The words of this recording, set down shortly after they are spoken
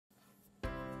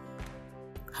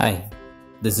Hi,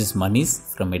 this is Manish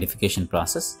from Edification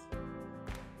Process.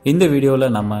 இந்த வீடியோல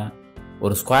நம்ம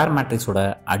ஒரு ஸ்கொயர் மேட்ரிக்ஸோட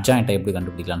அட்ஜாயிண்ட்டை எப்படி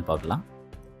கண்டுபிடிக்கலாம்னு பார்க்கலாம்.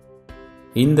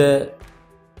 இந்த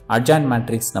அட்ஜாயிண்ட்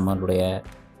மேட்ரிக்ஸ் நம்மளுடைய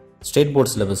ஸ்டேட்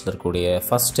போர்ட் சிலபஸில் இருக்கக்கூடிய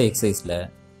ஃபர்ஸ்ட் எக்ஸசைஸில்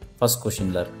ஃபர்ஸ்ட்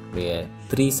கொஷினில் இருக்கக்கூடிய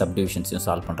 3 சப்டிவிஷன்ஸையும்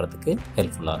சால்வ் பண்ணுறதுக்கு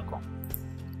ஹெல்ப்ஃபுல்லாக இருக்கும்.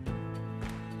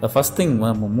 ஃபர்ஸ்ட் திங்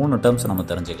 3 டேர்ம்ஸ் நம்ம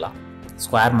தெரிஞ்சுக்கலாம்.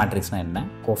 ஸ்கொயர் மேட்ரிக்ஸ்னால் என்ன,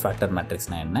 கோஃபேக்டர்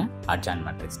மேட்ரிக்ஸ்னால் என்ன, அட்ஜாயிண்ட்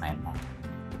மேட்ரிக்ஸ்னால் என்ன.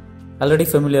 ஆல்ரெடி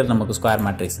ஃபெமிலியர் நமக்கு square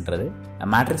மேட்ரிக்ஸ்ன்றது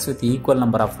matrix with equal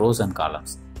number of rose and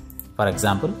columns. For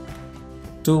example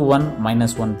 2 1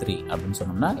 -1 3 அப்படின்னு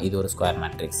சொன்னோம்னா இது ஒரு ஸ்கொயர்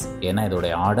மேட்ரிக்ஸ். ஏன்னா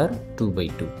இதோடைய ஆர்டர்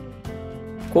 2/2.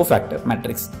 கோஃபேக்டர்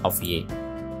மேட்ரிக்ஸ் ஆஃப் ஏ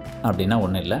அப்படின்னா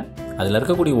ஒன்றும் இல்லை, அதில்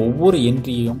இருக்கக்கூடிய ஒவ்வொரு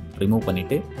என்ட்ரியையும் ரிமூவ்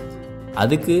பண்ணிவிட்டு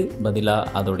அதுக்கு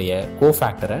பதிலாக அதோடைய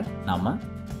கோஃபேக்டரை நாம்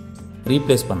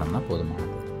ரீப்ளேஸ் பண்ணோம்னா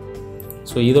போதுமானது.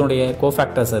 ஸோ இதனுடைய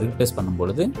கோஃபேக்டர்ஸை ரீப்ளேஸ்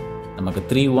பண்ணும்பொழுது நமக்கு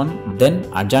 3 1 தென்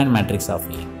அட்ஜாயிண்ட் மேட்ரிக்ஸ் ஆஃப்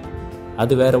ஏ.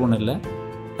 அது வேறு ஒன்றும் இல்லை,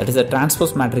 that is a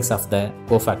transpose matrix of the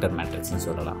cofactor மேட்ரிக்ஸ்னு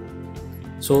சொல்லலாம்.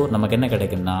 ஸோ நமக்கு என்ன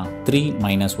கிடைக்கும்னா 3 -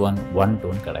 1 1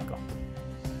 2 கிடைக்கும்.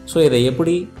 ஸோ இதை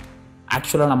எப்படி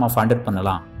ஆக்சுவலாக நம்ம ஃபைண்ட்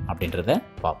பண்ணலாம் அப்படின்றத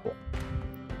பார்ப்போம்.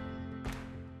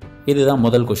 இதுதான்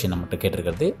முதல் கொஷின் நம்மகிட்ட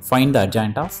கேட்டிருக்கிறது. Find the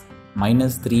adjoint of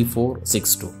 -3 4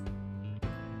 6 2.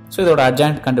 So இதோட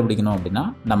அட்ஜாயிண்ட் கண்டுபிடிக்கணும் அப்படின்னா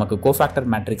நமக்கு கோஃபேக்டர்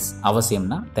மேட்ரிக்ஸ்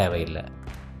அவசியம்னா தேவையில்லை,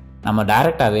 நம்ம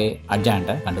டைரெக்டாகவே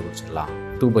அட்ஜாயிண்ட்டை கண்டுபிடிச்சிடலாம்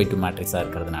 2/2 மேட்ரிக்ஸாக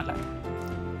இருக்கிறதுனால.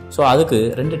 ஸோ அதுக்கு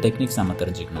 2 டெக்னிக்ஸ் நம்ம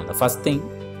தெரிஞ்சுக்கணும். The first thing,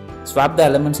 swap the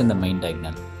elements இந்த மெயின்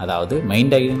டயகனல். அதாவது மெயின்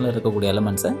டயகனலில் இருக்கக்கூடிய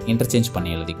எலமெண்ட்ஸை இன்டர்சேஞ்ச்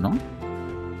பண்ணி எழுதிக்கணும்.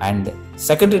 அண்ட்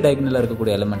செகண்டரி டயகனலில்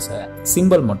இருக்கக்கூடிய எலமெண்ட்ஸை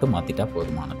சிம்பிள் மட்டும் மாற்றிட்டா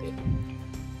போதுமானது.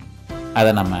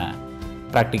 அதை நம்ம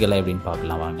ப்ராக்டிக்கலாக எப்படின்னு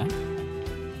பார்க்கலாம் வாங்க.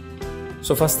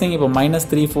 ஸோ ஃபர்ஸ்ட் திங், இப்போ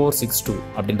 -3 4 6 2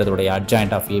 அப்படின்றதோடைய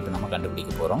அட்ஜாயிண்ட் ஆஃப் ஏ இப்போ நம்ம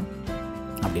கண்டுபிடிக்க போகிறோம்.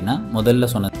 அப்படின்னா முதல்ல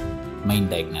சொன்ன மெயின்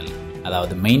டயகனல்,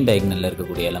 அதாவது மெயின் டயகனலில்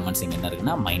இருக்கக்கூடிய எலமெண்ட்ஸ் இங்கே என்ன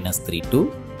இருக்குன்னா -3 2.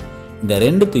 இந்த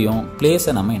ரெண்டுத்தையும்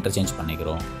பிளேஸை நம்ம இன்டர்சேஞ்ச்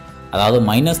பண்ணிக்கிறோம். அதாவது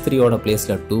 -3யோட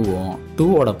பிளேஸில் 2வும்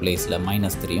 2வோட பிளேஸில்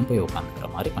 -3யும் போய் உட்காந்துக்கிற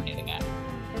மாதிரி பண்ணிடுங்க.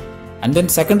 அண்ட்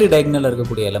தென் செகண்டரி டயகனலில்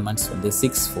இருக்கக்கூடிய எலமெண்ட்ஸ் வந்து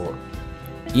 6 4.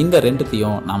 இந்த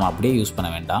ரெண்டுத்தையும் நாம் அப்படியே யூஸ் பண்ண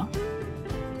வேண்டாம்,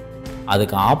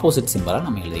 அதுக்கு ஆப்போசிட் சிம்பலாக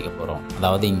நம்ம எழுதிக்க போகிறோம்.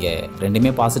 அதாவது இங்கே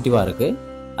ரெண்டுமே பாசிட்டிவாக இருக்குது,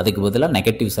 அதுக்கு பதிலாக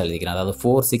நெகட்டிவ்ஸாக எழுதிக்கிறேன். அதாவது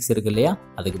 4 6 இருக்கு இல்லையா,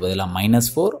 அதுக்கு பதிலாக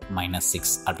 -4 -6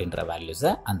 அப்படின்ற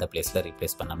வேல்யூஸை அந்த பிளேஸில்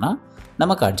ரீப்ளேஸ் பண்ணோம்னா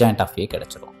நமக்கு அட்ஜாயிண்ட் ஆஃப் ஏ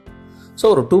கிடைச்சிடும். ஸோ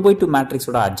ஒரு 2/2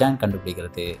 மேட்ரிக்ஸோட அட்ஜாயிண்ட்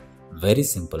கண்டுபிடிக்கிறது வெரி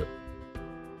சிம்பிள்.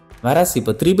 வேறஸ்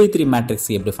இப்போ 3/3 மேட்ரிக்ஸ்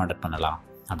எப்படி ஃபைண்ட் பண்ணலாம்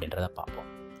அப்படின்றத பார்ப்போம்.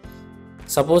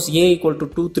 சப்போஸ் ஏ =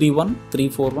 2 3 1 3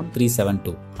 4 1 3 7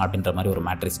 2 அப்படின்ற மாதிரி ஒரு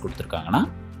மேட்ரிக்ஸ் கொடுத்துருக்காங்கன்னா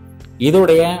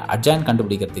இதோடைய அட்ஜாயிண்ட்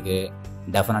கண்டுபிடிக்கிறதுக்கு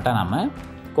டெஃபினட்டாக நம்ம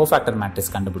கோஃபேக்டர்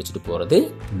மேட்ரிக்ஸ் கண்டுபிடிச்சிட்டு போகிறது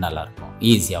நல்லாயிருக்கும்,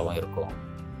 ஈஸியாகவும் இருக்கும்.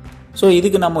 ஸோ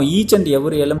இதுக்கு நம்ம each and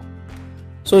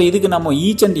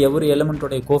every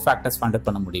எலிமெண்ட்டோடைய cofactors find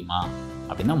பண்ண முடியுமா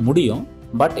அப்படின்னா முடியும்,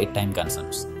 பட் இட் டைம்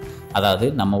கன்சம்ஸ். அதாவது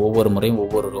நம்ம ஒவ்வொரு முறையும்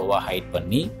ஒவ்வொரு ரோவாக ஹைட்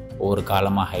பண்ணி ஒவ்வொரு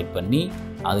காலமாக ஹைட் பண்ணி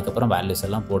அதுக்கப்புறம் வேல்யூஸ்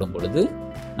எல்லாம் போடும் பொழுது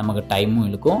நமக்கு டைமும்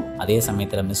இருக்கும், அதே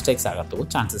சமயத்தில் மிஸ்டேக்ஸ்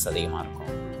ஆகிறதுக்கும் சான்சஸ் அதிகமாக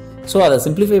இருக்கும். ஸோ அதை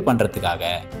சிம்பிளிஃபை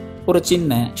பண்ணுறதுக்காக ஒரு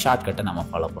சின்ன ஷார்ட்கட்டை நம்ம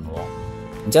ஃபாலோ பண்ணுவோம்.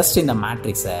 ஜஸ்ட் இந்த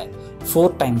மேட்ரிக்ஸை 4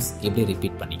 டைம்ஸ் எப்படி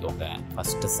ரிப்பீட் பண்ணிக்கோங்க.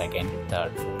 ஃபர்ஸ்ட் செகண்ட்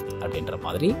தேர்ட் ஃபோர்த் அப்படின்ற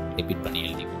மாதிரி ரிப்பீட் பண்ணி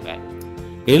எழுதிக்கோங்க.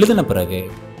 எழுதின பிறகு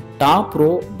டாப் ரோ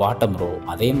பாட்டம் ரோ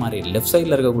அதே மாதிரி லெஃப்ட்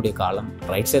சைடில் இருக்கக்கூடிய காலம்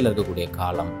ரைட் சைடில் இருக்கக்கூடிய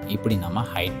காலம் இப்படி நம்ம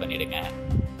ஹைட் பண்ணிடுங்க.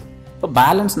 இப்போ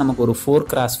பேலன்ஸ் நமக்கு ஒரு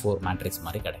 4x4 மேட்ரிக்ஸ்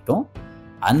மாதிரி கிடைக்கும்.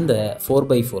 அந்த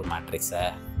 4/4 மேட்ரிக்ஸை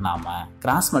நாம்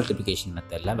கிராஸ் மல்டிப்ளிகேஷன்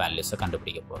மெத்தடில் வேல்யூஸை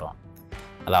கண்டுபிடிக்க போகிறோம்.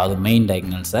 அதாவது மெயின்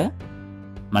டயகனல்ஸை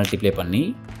மல்டிப்ளை பண்ணி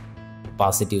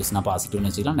பாசிட்டிவ்ஸ்னா பாசிட்டிவ்னு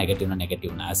வச்சுக்கலாம், நெகட்டிவ்னா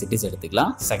நெகட்டிவ்னா சிட்டிஸ்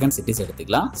எடுத்துக்கலாம், செகண்ட் சிட்டிஸ்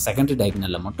எடுத்துக்கலாம், செகண்டரி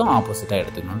டயகனலில் மட்டும் ஆப்போசிட்டாக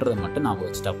எடுத்துக்கணுன்றதை மட்டும் நாம்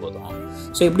வச்சுட்டா போதும்.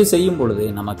 ஸோ இப்படி செய்யும் பொழுது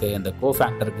நமக்கு அந்த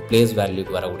கோஃபேக்டருக்கு பிளேஸ்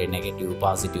வேல்யூக்கு வரக்கூடிய நெகட்டிவ்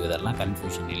பாசிட்டிவ் இதெல்லாம்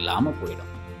கன்ஃபியூஷன் இல்லாமல் போயிடும்.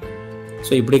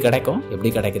 ஸோ இப்படி கிடைக்கும்.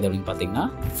 எப்படி கிடைக்குது அப்படின்னு பார்த்தீங்கன்னா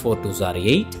 4 2s are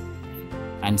 8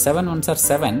 and 7 1s are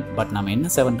 7. But நம்ம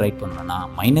என்ன 7 ரைட் பண்ணணும்னா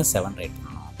 -7 ரைட்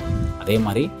பண்ணணும். அதே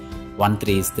மாதிரி 1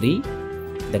 3 is 3,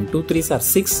 then 2 3s are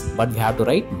 6, but we have to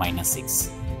write -6.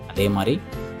 அதே மாதிரி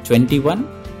 21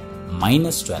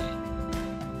 -12,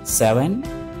 7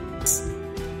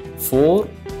 4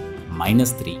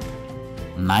 -3,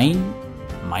 9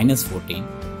 -14,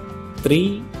 3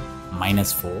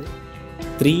 -4,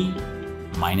 3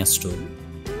 -2,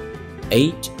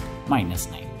 8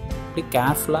 -9. இப்படி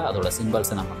கேர்ஃபுல்லாக அதோட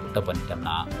சிம்பிள்ஸை நம்ம புட்டப்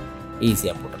பண்ணிட்டோம்னா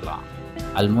ஈஸியாக போட்டுடலாம்.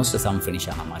 ஆல்மோஸ்ட் சம் ஃபினிஷ்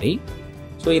ஆன மாதிரி.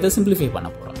 ஸோ இதை சிம்பிளிஃபை பண்ண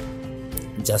போகிறோம்.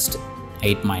 ஜஸ்ட்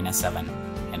 8 - 7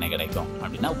 என்ன கிடைக்கும்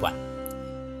அப்படின்னா 1.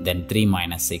 தென் 3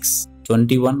 - 6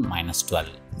 21 - 12,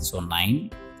 so 9.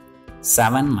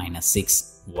 7 - 6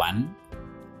 1,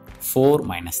 4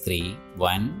 - 3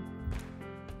 1,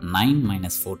 9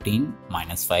 minus 14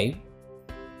 minus 5,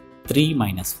 3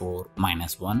 minus 4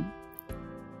 minus 1,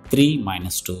 3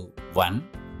 minus 2 1,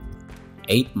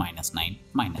 8 minus 9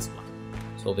 minus 1.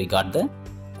 So we got the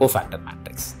cofactor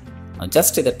matrix. Now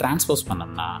just இதை transpose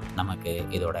பண்ணோம்னா நமக்கு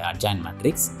இதோட adjoint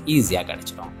matrix ஈஸியாக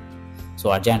கிடைச்சிடும். So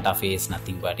adjoint of A is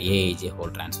nothing but AIJ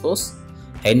whole transpose.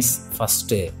 Hence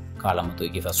first column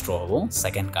தூக்கி first row,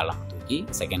 second column தூக்கி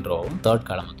second row, third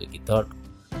column தூக்கி third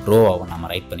row நம்ம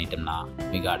ரைட் பண்ணிட்டோம்னா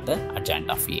we got the adjoint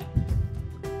of A.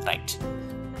 Right.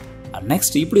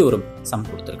 Next இப்படி ஒரு some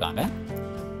கொடுத்துருக்காங்க.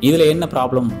 இதில் என்ன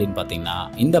ப்ராப்ளம் அப்படின்னு பார்த்தீங்கன்னா,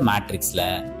 இந்த மேட்ரிக்ஸில்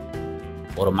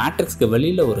ஒரு மேட்ரிக்ஸ்க்கு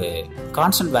வெளியில் ஒரு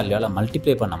கான்ஸ்டன்ட் வேல்யூவால்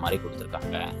மல்டிப்ளை பண்ண மாதிரி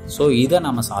கொடுத்துருக்காங்க. ஸோ இதை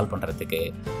நம்ம சால்வ் பண்ணுறதுக்கு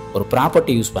ஒரு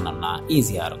ப்ராப்பர்ட்டி யூஸ் பண்ணோம்னா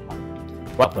ஈஸியாக இருக்கும்.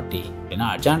 ப்ராப்பர்ட்டி அப்படின்னா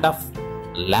adjoint of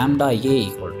lambda A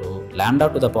equal to lambda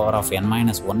to the power of n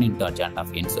minus 1 into adjoint of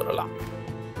A ன்னு சொல்லலாம்.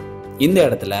 இந்த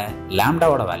இடத்துல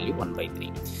லாம்டாவோட வேல்யூ 1/3.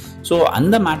 ஸோ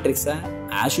அந்த மேட்ரிக்ஸை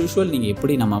ஆஸ் யூஷுவல் நீங்கள்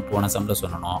எப்படி நம்ம போன சம்மில்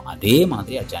சொன்னோம் அதே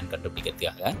மாதிரி adjoint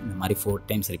கண்டுபிடிக்கிறதுக்காக இந்த மாதிரி 4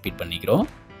 times ரிப்பீட் பண்ணிக்கிறோம்.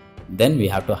 தென் we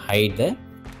have to hide the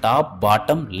top,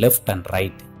 bottom, left and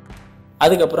right.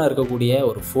 அதுக்கப்புறம் இருக்கக்கூடிய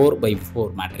ஒரு 4/4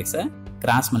 மேட்ரிக்ஸை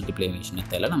கிராஸ் மல்டிப்ளிகேஷன்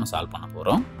மெத்தடில் நம்ம சால்வ் பண்ண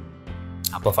போகிறோம்.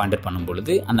 அப்போ ஃபைண்ட் அவுட் பண்ணும்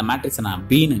பொழுது அந்த மேட்ரிக்ஸை நான்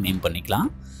பின்னு நேம் பண்ணிக்கலாம்.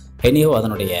 எனியோ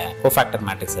அதனுடைய கோஃபேக்டர்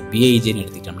மேட்ரிக்ஸை பிஐஜின்னு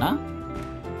எடுத்துக்கிட்டோம்னா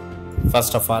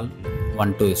first of all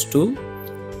 1 2 is 2.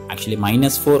 Actually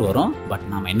 -4 வரும். பட்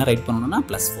நம்ம என்ன ரைட் பண்ணணும்னா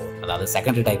 +4. அதாவது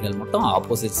செகண்டரி டைகனல் மட்டும்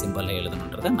ஆப்போசிட் சிம்பிளில்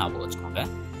எழுதணுன்றதை ஞாபகம் வச்சுக்கோங்க.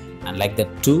 அண்ட் லைக்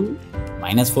தட் 2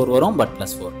 -4 வரும் பட்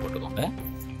 +4 போட்டுக்கோங்க.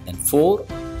 தென் 4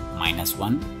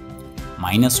 -1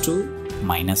 -2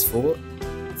 -4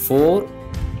 4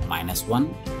 -1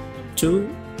 2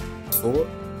 4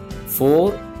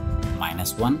 4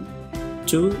 -1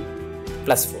 2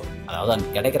 +4. அதாவது அங்கே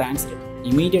கிடைக்கிற ஆன்சர்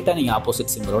இமீடியட்டாக நீங்கள்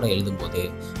ஆப்போசிட் சிம்பிளோட எழுதும்போது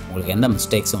உங்களுக்கு எந்த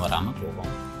மிஸ்டேக்ஸும் வராமல்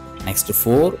போகும். Next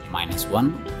 4 -1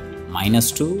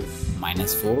 -2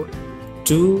 -4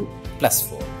 2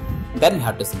 +4. Then you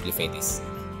have to simplify this.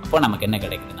 அப்போ நமக்கு என்ன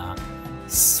கிடைக்குதுன்னா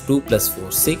 2 +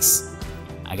 4 6,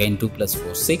 அகைன் 2 +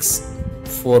 4 6,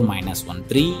 4 - 1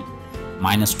 3,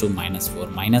 -2 -4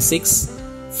 -6,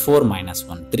 4 -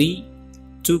 1 3,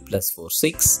 2 + 4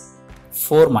 6,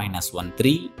 4 - 1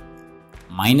 3,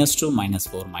 -2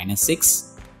 -4 -6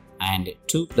 and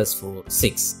 2 + 4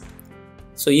 6.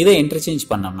 ஸோ இதை இன்டர்சேஞ்ச்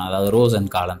பண்ணோம்னா அதாவது ரோஸ் அண்ட்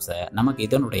காலம்ஸை நமக்கு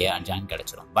இதனுடைய adjoint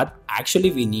கிடைச்சிடும். But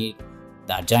actually we need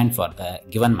the adjoint for the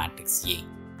given matrix A.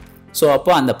 So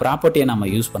அப்போ அந்த ப்ராப்பர்ட்டியை நம்ம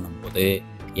யூஸ் பண்ணும்போது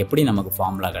எப்படி நமக்கு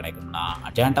ஃபார்முலா கிடைக்கும்னா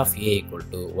adjoint of A equal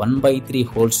to 1/3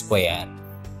 whole square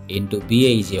into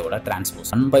BIJ-ஓட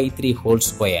transpose 1/3 whole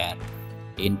square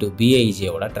into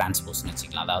BIJ-ஓட டிரான்ஸ்போஸ்னு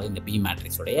வச்சுக்கலாம். அதாவது இந்த B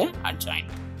மேட்ரிக்ஸோடைய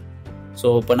adjoint. ஸோ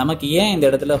இப்போ நமக்கு ஏன் இந்த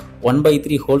இடத்துல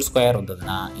 1/3 ஹோல் ஸ்கொயர்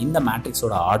வந்ததுன்னா இந்த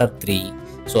மேட்ரிக்ஸோட ஆர்டர் 3.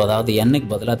 ஸோ அதாவது n-க்கு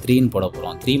பதிலாக 3ன்னு போட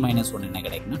போகிறோம். 3 - 1 என்ன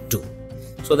கிடைக்குன்னா 2.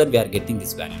 So that we are getting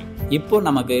this value. இப்போ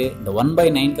நமக்கு இந்த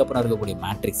 1/9க்கு அப்புறம் இருக்கக்கூடிய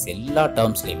மேட்ரிக்ஸ் எல்லா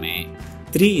டேர்ம்ஸ்லையுமே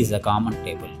 3 is a common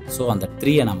table. So அந்த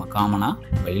 3-ஐ நம்ம காமனாக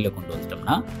வெளியில் கொண்டு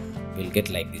வந்துட்டோம்னா will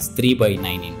get like this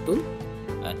 3/9 into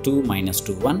 2 -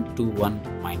 2 1 2 1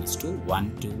 - 2 1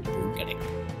 2 2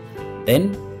 கிடைக்கும். தென்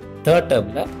தேர்ட்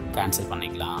டேர்மில் கேன்சல்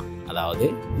பண்ணிக்கலாம். அதாவது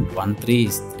 1 3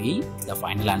 is 3. இந்த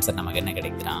ஃபைனல் ஆன்சர் நமக்கு என்ன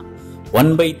கிடைக்குதுன்னா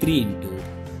 1/3 into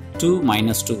 2 -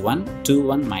 2 1 2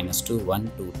 1 - 2 1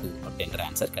 2 2 அப்படின்ற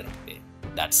ஆன்சர் கிடைக்குது.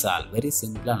 That's all. வெரி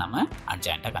சிம்பிளாக நம்ம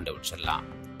adjoint கண்டுபிடிச்சிடலாம்.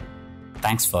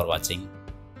 தேங்க்ஸ் ஃபார் வாட்சிங்.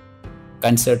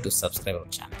 Consider to subscribe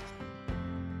our channel.